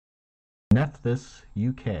Nephthys,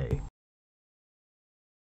 UK.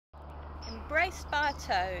 Embraced by a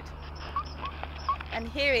toad. And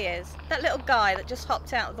here he is, that little guy that just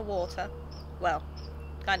hopped out of the water. Well,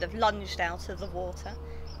 kind of lunged out of the water.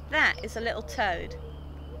 That is a little toad.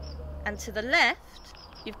 And to the left,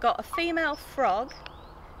 you've got a female frog,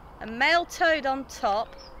 a male toad on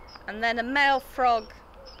top, and then a male frog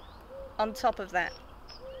on top of that.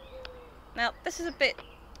 Now, this is a bit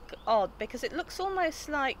odd because it looks almost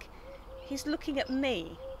like he's looking at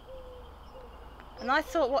me. And I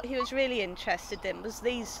thought what he was really interested in was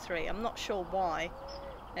these three. I'm not sure why.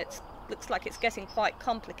 It looks like it's getting quite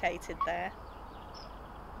complicated there.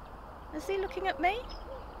 Is he looking at me?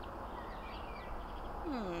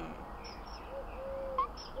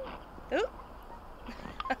 Ooh.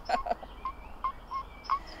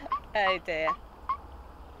 Oh dear.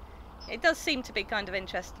 It does seem to be kind of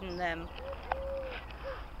interested in them.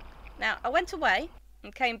 Now, I went away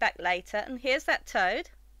and came back later, and here's that toad.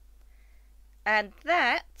 And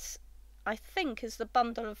that, I think, is the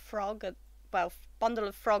bundle of bundle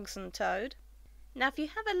of frogs and toad. Now, if you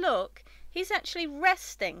have a look, he's actually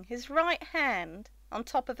resting his right hand on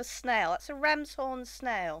top of a snail. That's a ram's horn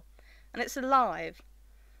snail, and it's alive.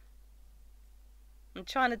 I'm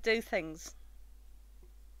trying to do things.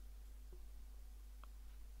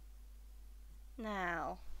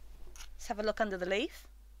 Now, let's have a look under the leaf.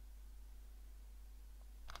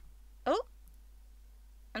 Oh,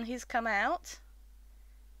 and he's come out.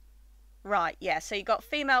 Right, yeah, so you got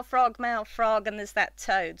female frog, male frog, and there's that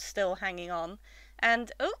toad still hanging on.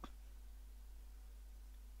 And, oh,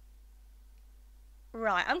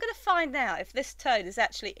 right, I'm going to find out if this toad is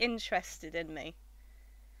actually interested in me.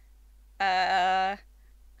 On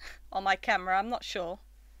my camera, I'm not sure.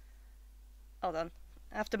 Hold on,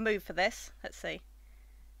 I have to move for this. Let's see.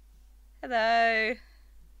 Hello.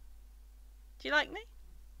 Do you like me?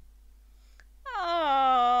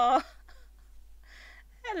 Oh,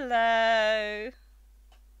 hello.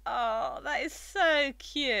 Oh, that is so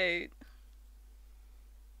cute.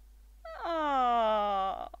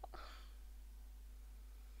 Oh,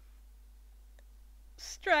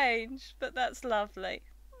 strange, but that's lovely.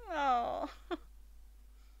 Oh,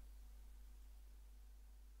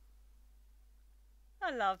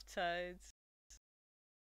 I love toads.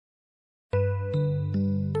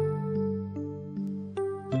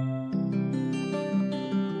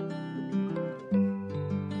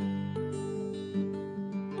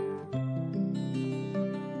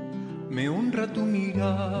 Me honra tu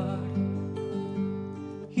mirar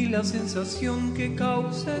y la sensación que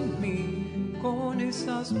causa en mí con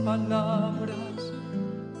esas palabras.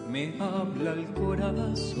 Me habla el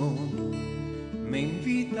corazón, me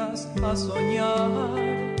invitas a soñar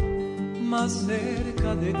más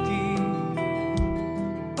cerca de ti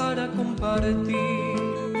para compartir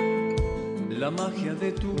la magia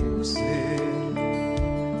de tu ser.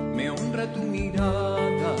 Me honra tu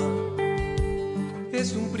mirada.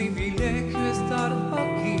 Es un privilegio estar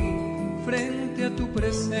aquí, frente a tu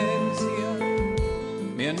presencia,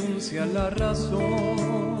 me anuncia la razón.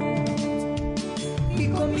 Y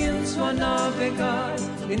comienzo a navegar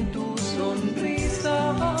en tu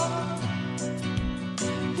sonrisa.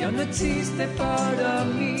 Ya no existe para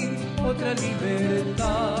mí otra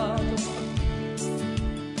libertad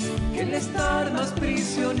que el estar más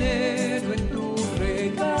prisionero en tu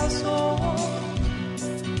regazo.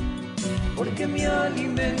 Porque mi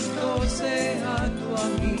alimento sea tu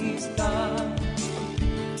amistad.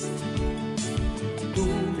 Tú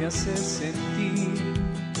me haces sentir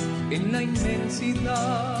en la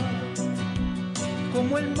inmensidad,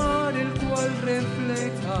 como el mar el cual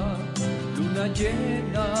refleja luna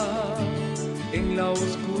llena en la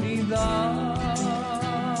oscuridad.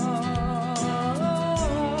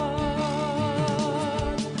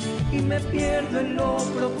 Y me pierdo en lo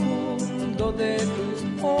profundo de tus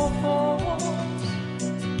ojos,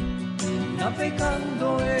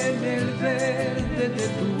 navegando en el verde de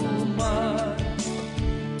tu mar.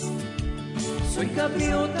 Soy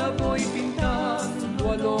gaviota, voy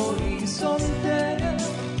pintando al horizonte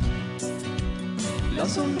la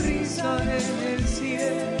sonrisa en el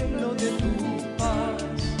cielo de tu paz.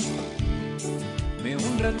 Me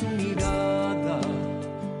honra tu mirada,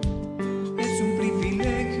 es un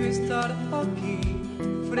privilegio estar aquí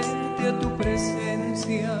frente a tu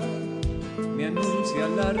presencia, me anuncia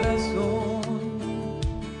la razón,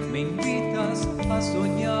 me invitas a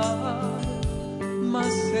soñar más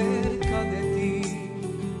cerca de ti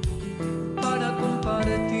para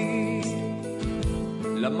compartir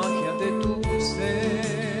la magia de tu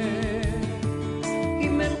ser. Y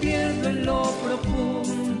me pierdo en lo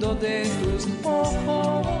profundo de tus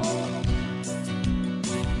ojos,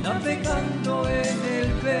 navegando en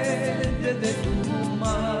el verde de tu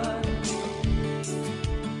mar.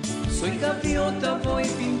 Soy gaviota, voy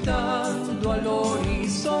pintando al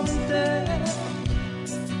horizonte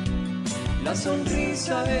la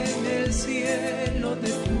sonrisa en el cielo de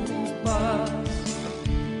tu paz.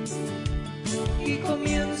 Y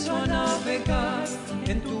comienzo a navegar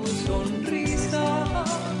en tu sonrisa.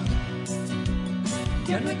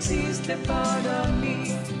 Ya no existe para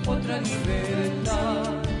mí otra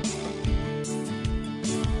libertad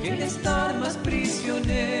que el estar más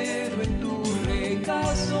prisionero en tu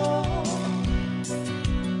regazo,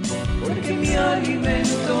 porque mi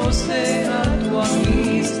alimento sea tu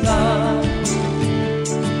amistad.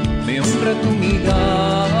 Me honra tu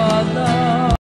mirada,